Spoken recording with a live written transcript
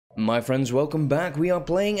My friends, welcome back. We are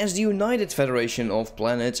playing as the United Federation of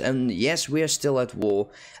Planets, and yes, we are still at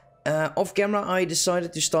war. Off camera, I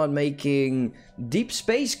decided to start making Deep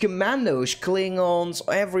Space Commandos, Klingons,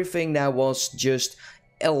 everything that was just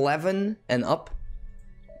 11 and up.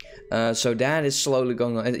 So that is slowly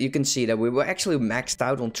going on. You can see that we were actually maxed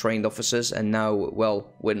out on trained officers, and now,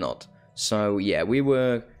 well, we're not. So yeah, we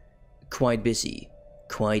were quite busy.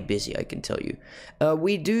 Quite busy, I can tell you.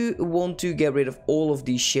 We do want to get rid of all of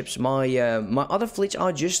these ships. My other fleets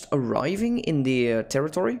are just arriving in the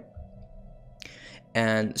territory,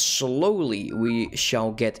 and slowly we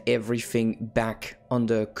shall get everything back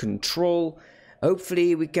under control.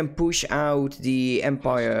 Hopefully we can push out the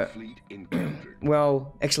Empire,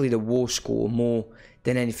 well, actually the war score more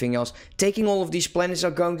than anything else. Taking all of these planets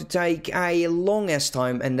are going to take a long ass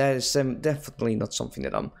time, and that is definitely not something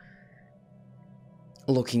that I'm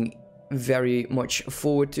looking very much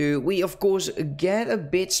forward to. We of course get a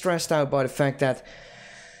bit stressed out by the fact that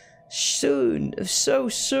soon, so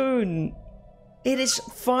soon, it is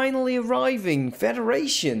finally arriving.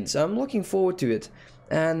 Federations. I'm looking forward to it,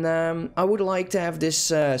 and I would like to have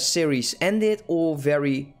this series ended or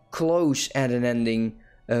very close at an ending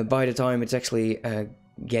by the time it's actually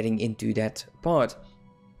getting into that part.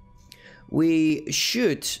 We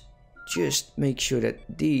should just make sure that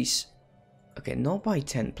these, okay, not by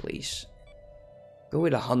 10, please. Go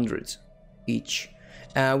with 100 each.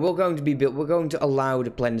 We're going to allow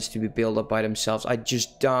the planets to be built up by themselves. I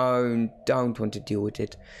just don't want to deal with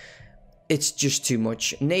it. It's just too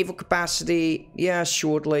much. Naval capacity, yeah,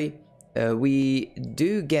 shortly. We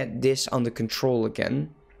do get this under control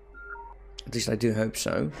again. At least I do hope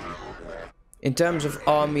so. In terms of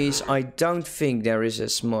armies, I don't think there is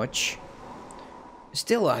as much.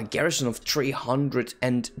 Still a garrison of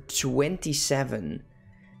 327.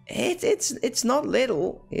 It's not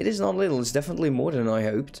little. It is not little. It's definitely more than I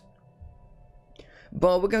hoped.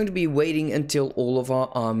 But we're going to be waiting until all of our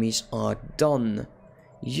armies are done.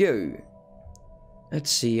 Yo. Let's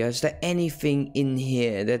see. Is there anything in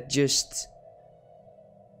here that just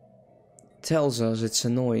tells us it's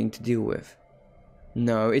annoying to deal with?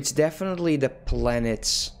 No, it's definitely the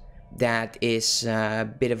planets that is a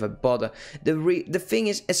bit of a bother. The thing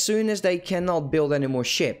is, as soon as they cannot build any more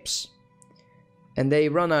ships and they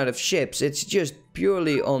run out of ships, it's just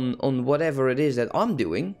purely on whatever it is that I'm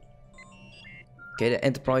doing. Okay, the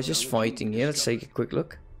Enterprise is fighting here. Let's take a quick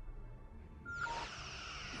look.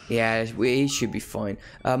 Yeah, we should be fine.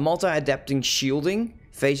 Multi-adapting shielding,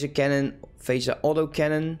 phaser cannon, phaser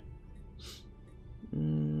autocannon.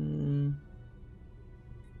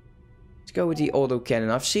 Let's go with the autocannon.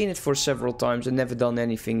 I've seen it for several times and never done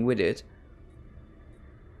anything with it.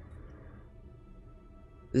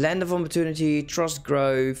 Land of opportunity, trust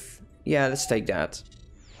growth. Yeah, let's take that.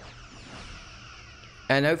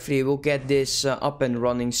 And hopefully we'll get this up and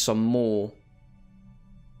running some more.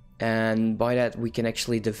 And by that we can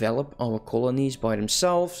actually develop our colonies by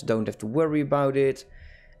themselves. Don't have to worry about it.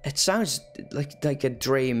 It sounds like a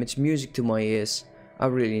dream. It's music to my ears. I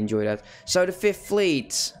really enjoy that. So the 5th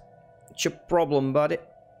Fleet. What's your problem, buddy?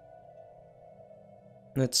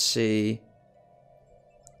 Let's see.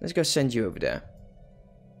 Let's go send you over there.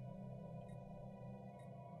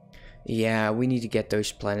 Yeah, we need to get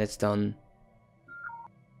those planets done.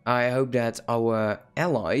 I hope that our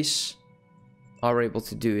allies are able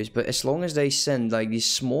to do this, but as long as they send like these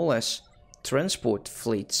small-ass transport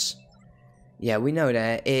fleets, yeah, we know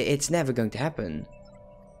that it's never going to happen.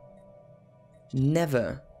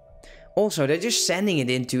 Never. Also, they're just sending it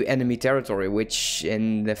into enemy territory, which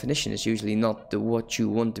in definition is usually not what you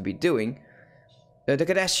want to be doing. The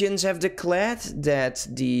Cardassians have declared that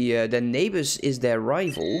their neighbors is their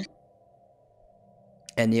rival.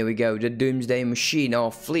 And here we go, the Doomsday Machine,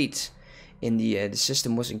 our fleet in the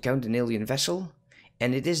system was encountered an alien vessel,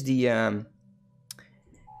 and it is the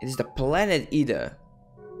Planet Eater.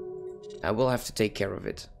 I will have to take care of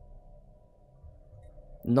it.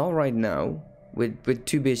 Not right now. We're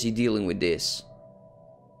too busy dealing with this.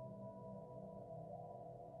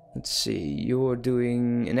 Let's see. You're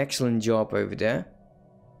doing an excellent job over there.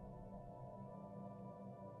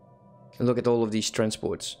 And look at all of these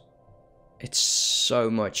transports. It's so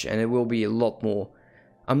much, and it will be a lot more.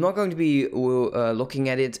 I'm not going to be looking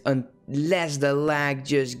at it unless the lag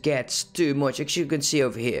just gets too much. Actually, you can see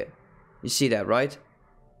over here. You see that, right?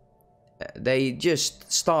 They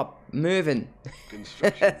just stop moving.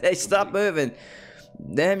 They stop moving.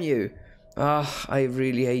 Damn you. Ah, I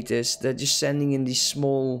really hate this. They're just sending in these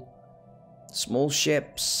small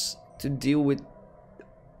ships to deal with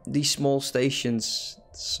these small stations.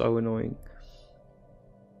 It's so annoying.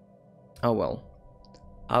 Oh well.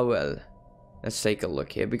 Oh well. Let's take a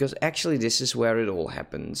look here, because actually this is where it all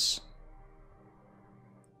happens.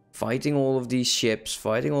 Fighting all of these ships,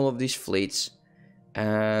 fighting all of these fleets.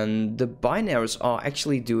 And the binaries are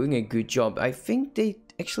actually doing a good job. I think they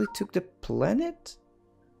actually took the planet?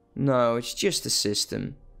 No, it's just the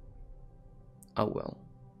system. Oh well.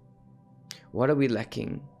 What are we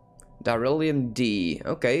lacking? Beryllium D.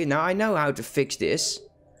 Okay, now I know how to fix this.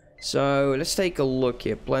 So let's take a look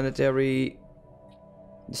here. Planetary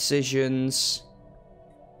decisions.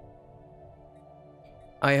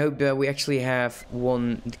 I hope that we actually have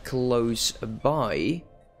one close by.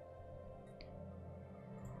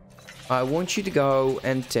 I want you to go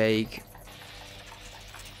and take...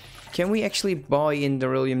 Can we actually buy in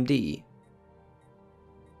beryllium D?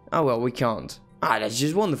 Oh well, we can't. Ah, that's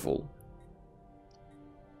just wonderful.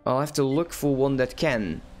 I'll have to look for one that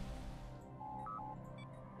can.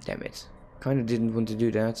 Damn it. Kinda didn't want to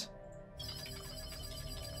do that.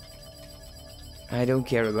 I don't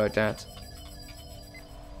care about that.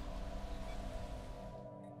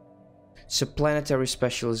 It's a planetary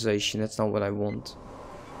specialization, that's not what I want.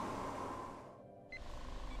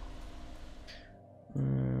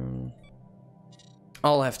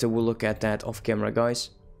 I'll have to look at that off camera, guys.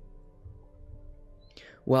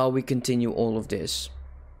 While we continue all of this.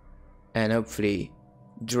 And hopefully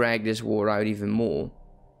drag this war out even more.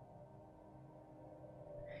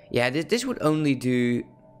 Yeah, this would only do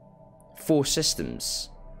 4 systems.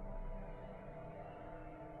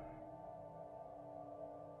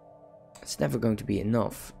 It's never going to be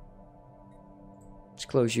enough. Let's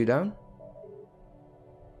close you down.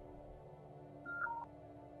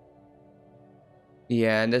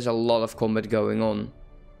 Yeah, and there's a lot of combat going on.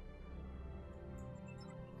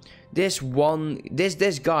 This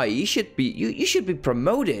guy, you should be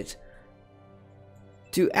promoted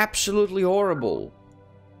to absolutely horrible.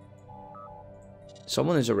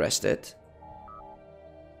 Someone is arrested.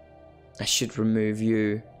 I should remove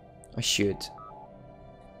you. I should.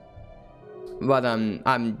 But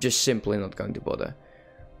I'm just simply not going to bother.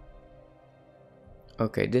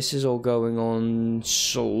 Okay, this is all going on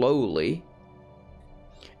slowly.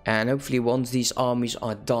 And hopefully once these armies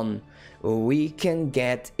are done, we can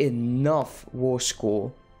get enough war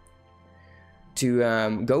score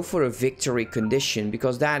to go for a victory condition,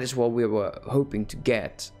 because that is what we were hoping to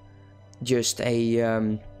get. Just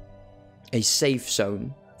a safe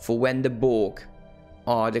zone for when the Borg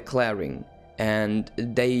are declaring, and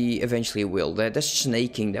they eventually will. They're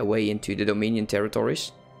snaking their way into the Dominion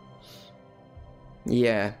territories.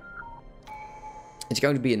 Yeah, it's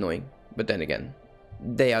going to be annoying, but then again,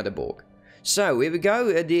 they are the Borg. So here we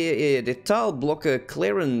go. The tile blocker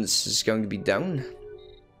clearance is going to be down.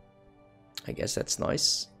 I guess that's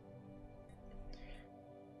nice.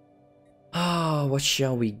 Ah, what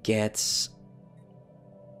shall we get?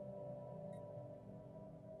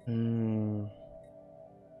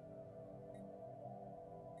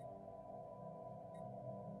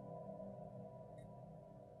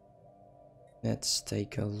 Let's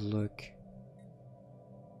take a look.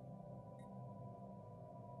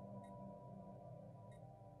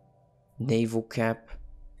 Naval cap.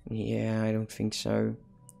 Yeah, I don't think so.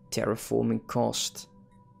 Terraforming cost.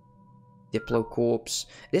 Diplo Corps.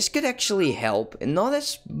 This could actually help, not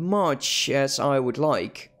as much as I would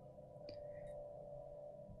like,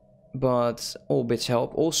 but all bits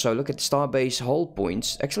help. Also, look at Starbase hull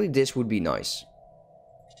points. Actually, this would be nice.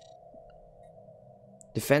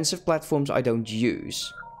 Defensive platforms I don't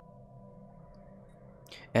use.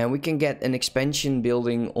 And we can get an expansion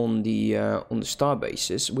building on the star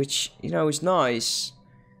bases, which, you know, is nice.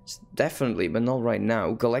 It's definitely, but not right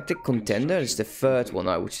now. Galactic Contender is the third one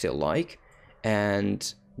I would still like.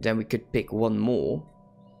 And then we could pick one more.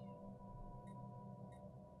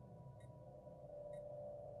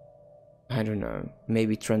 I don't know.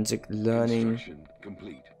 Maybe Transit Learning.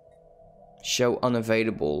 Show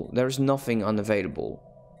unavailable. There is nothing unavailable.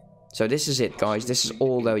 So this is it, guys. This is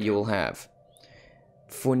all that you will have.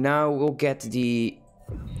 For now, we'll get the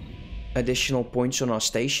additional points on our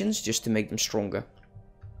stations just to make them stronger.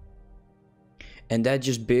 And they're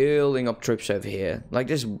just building up troops over here. Like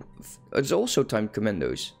this, it's also timed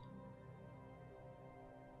commandos.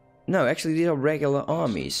 No, actually these are regular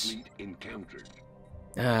armies.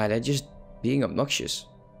 Ah, they're just being obnoxious.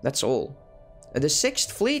 That's all. The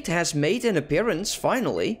 6th fleet has made an appearance,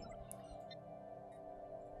 finally.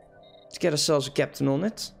 Let's get ourselves a captain on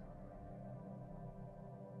it.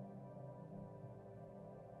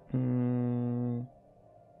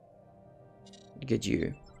 Get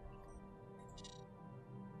you.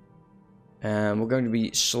 And we're going to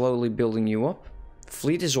be slowly building you up.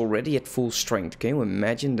 Fleet is already at full strength. Can you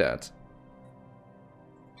imagine that?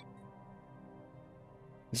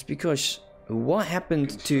 It's because what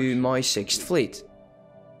happened to my 6th fleet?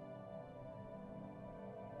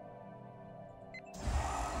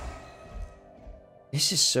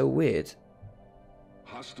 This is so weird.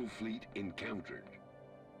 Hostile fleet encountered.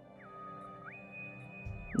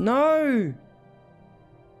 No!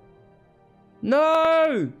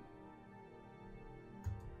 No!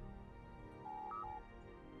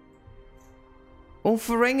 On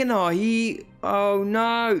Ferenginar, he... Oh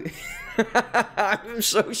no! I'm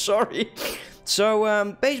so sorry.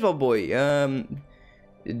 So, baseball boy,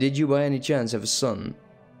 did you by any chance have a son?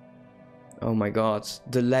 Oh my god,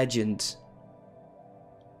 the legend.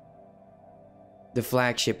 The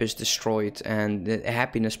flagship is destroyed and the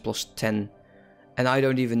happiness plus 10. And I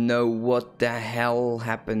don't even know what the hell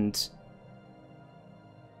happened.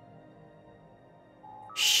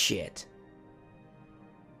 Shit.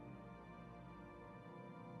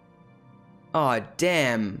 Oh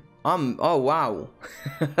damn. Oh wow.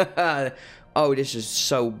 Oh, this is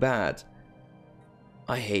so bad.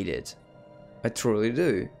 I hate it. I truly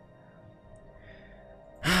do.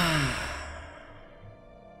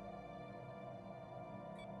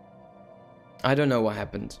 I don't know what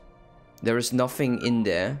happened. There is nothing in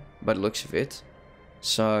there by the looks of it.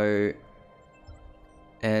 So...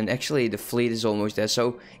 And actually the fleet is almost there.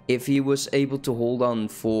 So if he was able to hold on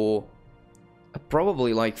for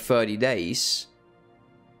probably like 30 days,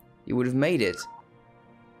 he would have made it.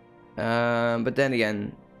 But then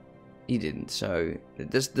again, he didn't. So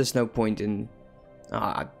there's no point in...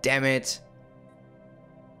 Ah, damn it.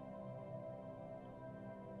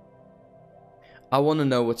 I want to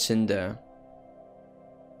know what's in there.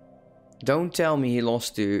 Don't tell me he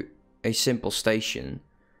lost to a simple station.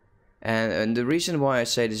 And the reason why I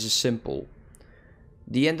say this is simple.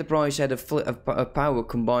 The Enterprise had a power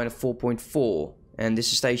combined of 4.4. And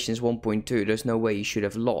this station is 1.2. There's no way he should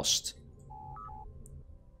have lost.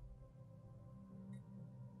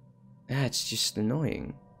 That's just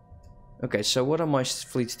annoying. Okay, so what are my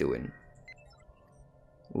fleets doing?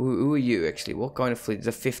 Who are you actually? What kind of fleet?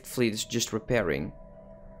 The 5th fleet is just repairing.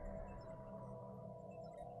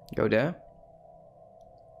 Go there.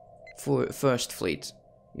 For 1st fleet.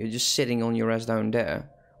 You're just sitting on your ass down there.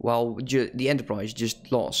 While the Enterprise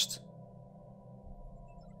just lost.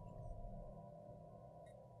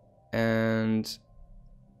 And...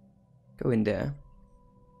 Go in there.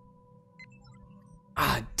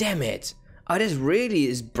 Ah, damn it! Oh, this really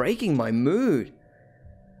is breaking my mood.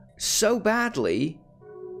 So badly.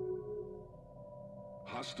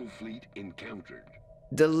 Hostile fleet encountered.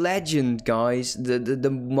 The legend, guys, the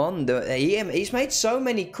one, he's made so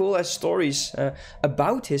many cool ass stories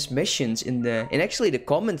about his missions in actually the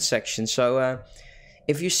comment section. So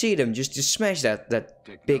if you see them, just smash that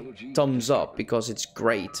big thumbs up because it's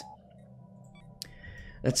great.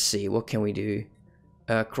 Let's see, what can we do?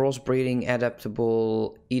 Crossbreeding,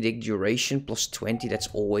 adaptable, edict duration plus 20. That's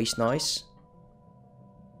always nice.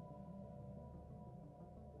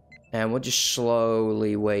 And we'll just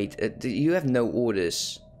slowly wait. You have no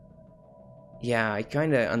orders. Yeah, I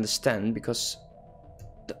kind of understand because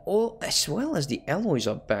as well as the alloys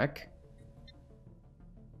are back.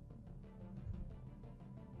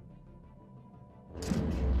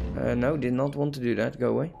 No, did not want to do that.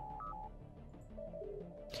 Go away.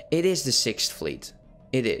 It is the 6th fleet.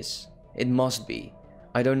 It is. It must be.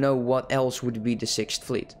 I don't know what else would be the 6th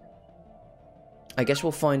fleet. I guess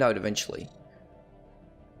we'll find out eventually.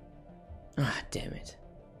 Ah, damn it.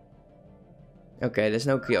 Okay, there's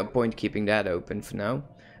no point keeping that open for now.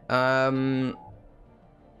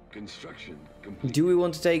 Construction complete. Do we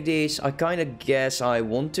want to take these? I kind of guess I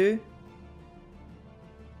want to.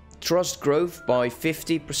 Trust growth by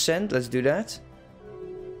 50%. Let's do that.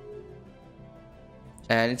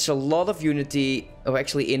 And it's a lot of unity, or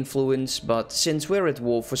actually influence, but since we're at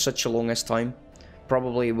war for such a long as time,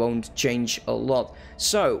 probably won't change a lot.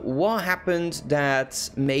 So, what happened that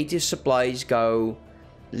made his supplies go,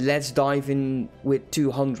 let's dive in with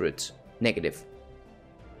 200 negative?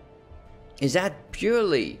 Is that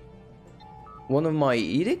purely one of my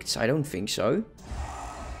edicts? I don't think so.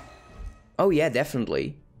 Oh yeah,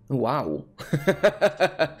 definitely. Wow.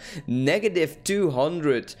 Negative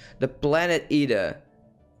 200, the Planet Eater.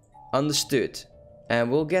 Understood. And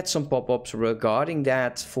we'll get some pop-ups regarding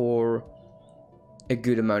that for a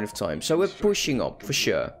good amount of time. So we're pushing up for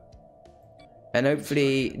sure. And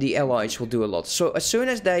hopefully the allies will do a lot. So as soon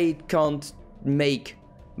as they can't make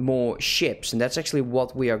more ships, and that's actually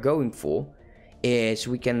what we are going for, is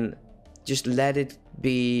we can just let it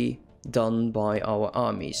be done by our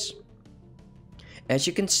armies. As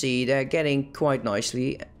you can see, they're getting quite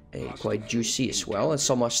nicely, quite juicy as well, and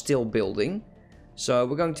some are still building. So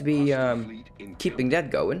we're going to be keeping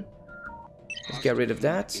that going. Let's get rid of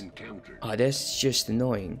that. Oh, that's just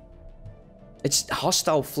annoying. It's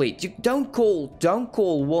hostile fleet. You don't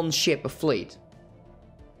call one ship a fleet.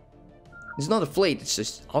 It's not a fleet, it's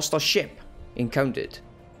just hostile ship encountered.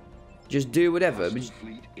 Just do whatever.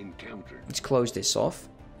 Let's close this off.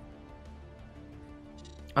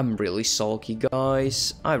 I'm really sulky,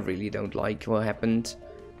 guys. I really don't like what happened.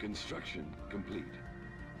 Construction complete.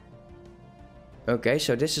 Okay,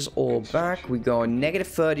 so this is all back. We go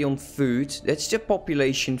 -30 on food. That's the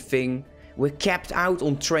population thing. We're capped out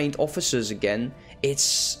on trained officers again.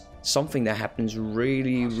 It's something that happens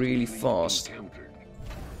really, really fast.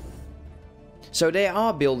 So they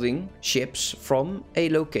are building ships from a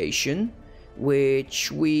location which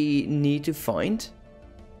we need to find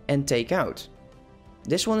and take out.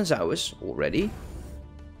 This one is ours already.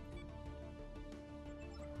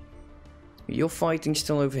 You're fighting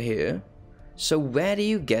still over here. So where do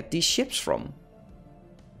you get these ships from?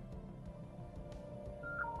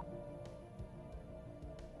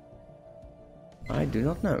 I do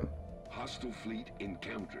not know. Hostile fleet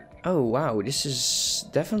encountered. Oh wow, this is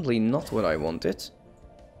definitely not what I wanted.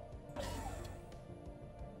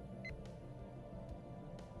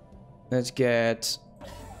 Let's get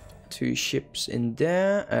 2 ships in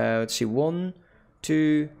there. Let's see, 1,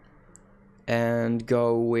 2, and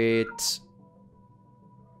go with...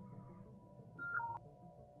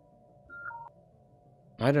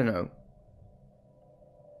 I don't know.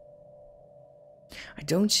 I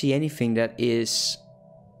don't see anything that is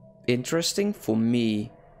interesting for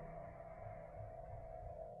me.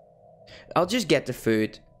 I'll just get the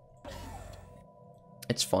food.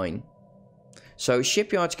 It's fine. So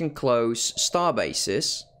shipyards can close. Star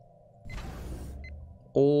bases.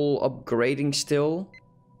 All upgrading still.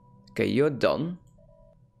 Okay, you're done.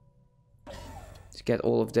 Let's get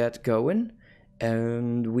all of that going.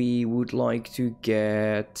 And we would like to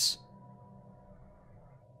get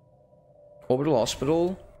orbital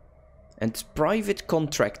hospital and private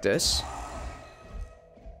contractors.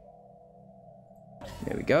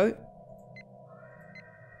 There we go.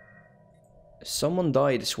 Someone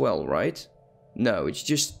died as well, right? No, it's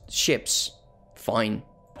just ships. Fine.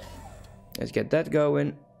 Let's get that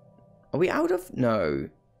going. Are we out of? No.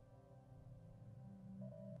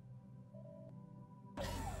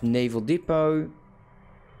 Naval depot.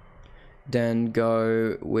 Then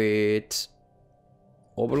go with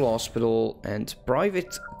orbital hospital and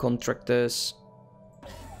private contractors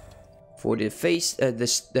for the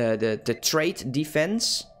the trade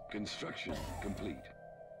defense. Construction complete.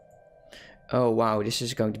 Oh wow, this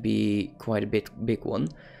is going to be quite a big one.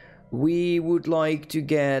 We would like to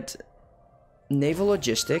get naval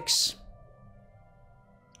logistics.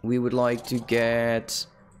 We would like to get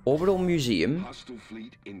orbital museum. Hostile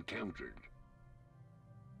fleet encountered.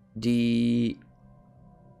 The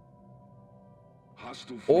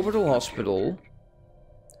orbital hospital.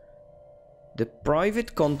 The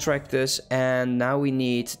private contractors, and now we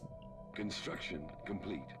need construction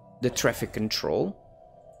complete. The traffic control.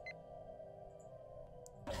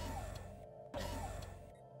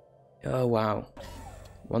 Oh wow.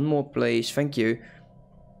 One more place, thank you.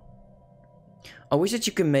 I wish that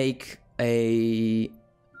you can make a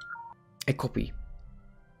copy.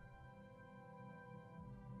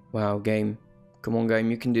 Wow, game. Come on, game,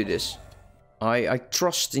 you can do this. I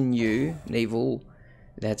trust in you, naval.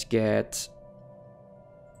 Let's get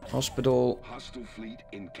hospital. Hostile fleet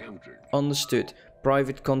encountered. Understood.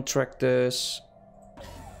 Private contractors.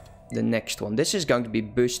 The next one. This is going to be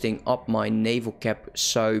boosting up my naval cap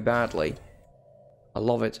so badly. I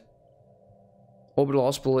love it. Orbital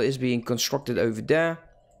hospital is being constructed over there.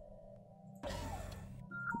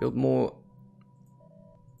 Build more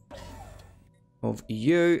of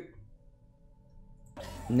you.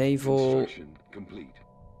 Naval. Complete.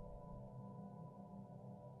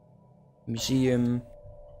 Museum.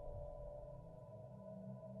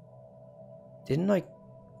 Didn't I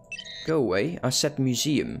go away? I said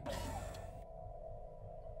museum.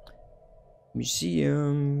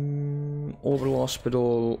 Museum. Orbital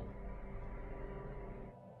hospital.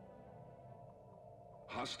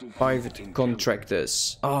 Private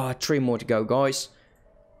contractors. Ah, 3 more to go, guys.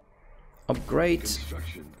 Upgrade.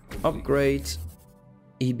 Upgrade.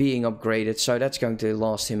 He being upgraded, so that's going to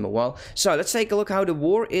last him a while. So let's take a look how the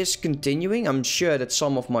war is continuing. I'm sure that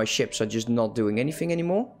some of my ships are just not doing anything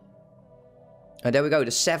anymore. And there we go,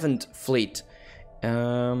 the 7th fleet.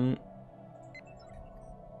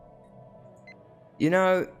 You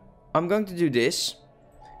know, I'm going to do this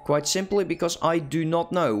quite simply because I do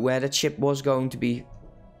not know where that ship was going to be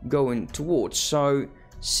going towards. So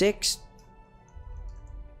 6th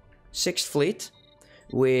fleet.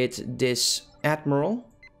 with this admiral.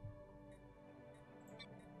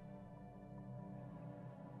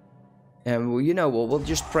 And well, you know what, we'll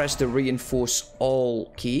just press the reinforce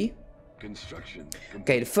all key. Construction complete.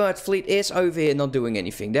 Okay, the third fleet is over here not doing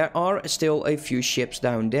anything. There are still a few ships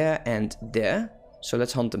down there and there. So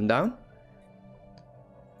let's hunt them down.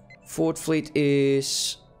 Fourth fleet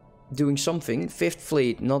is doing something. Fifth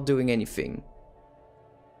fleet not doing anything.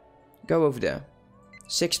 Go over there.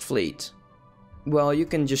 Sixth fleet. Well, you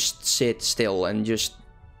can just sit still and just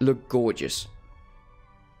look gorgeous.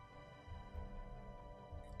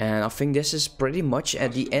 And I think this is pretty much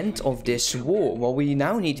at the end of this war. What we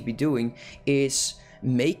now need to be doing is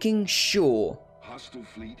making sure Hostile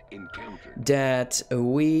fleet encountered. that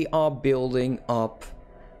we are building up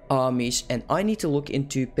armies. And I need to look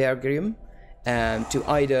into Pergrium to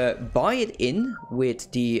either buy it in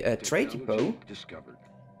with the trade depot. Discovered.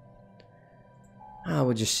 I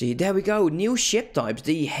will just see. There we go. New ship types.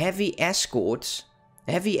 The heavy escorts.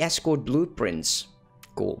 Heavy escort blueprints.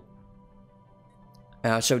 Cool.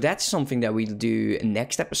 So that's something that we'll do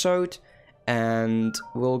next episode. And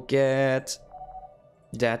we'll get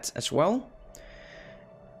that as well.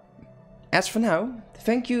 As for now,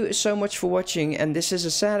 thank you so much for watching. And this is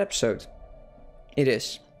a sad episode. It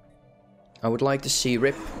is. I would like to see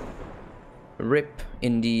RIP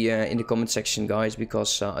in the comment section, guys,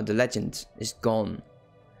 because the legend is gone.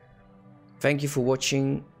 Thank you for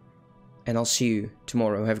watching. And I'll see you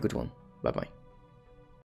tomorrow. Have a good one. Bye bye.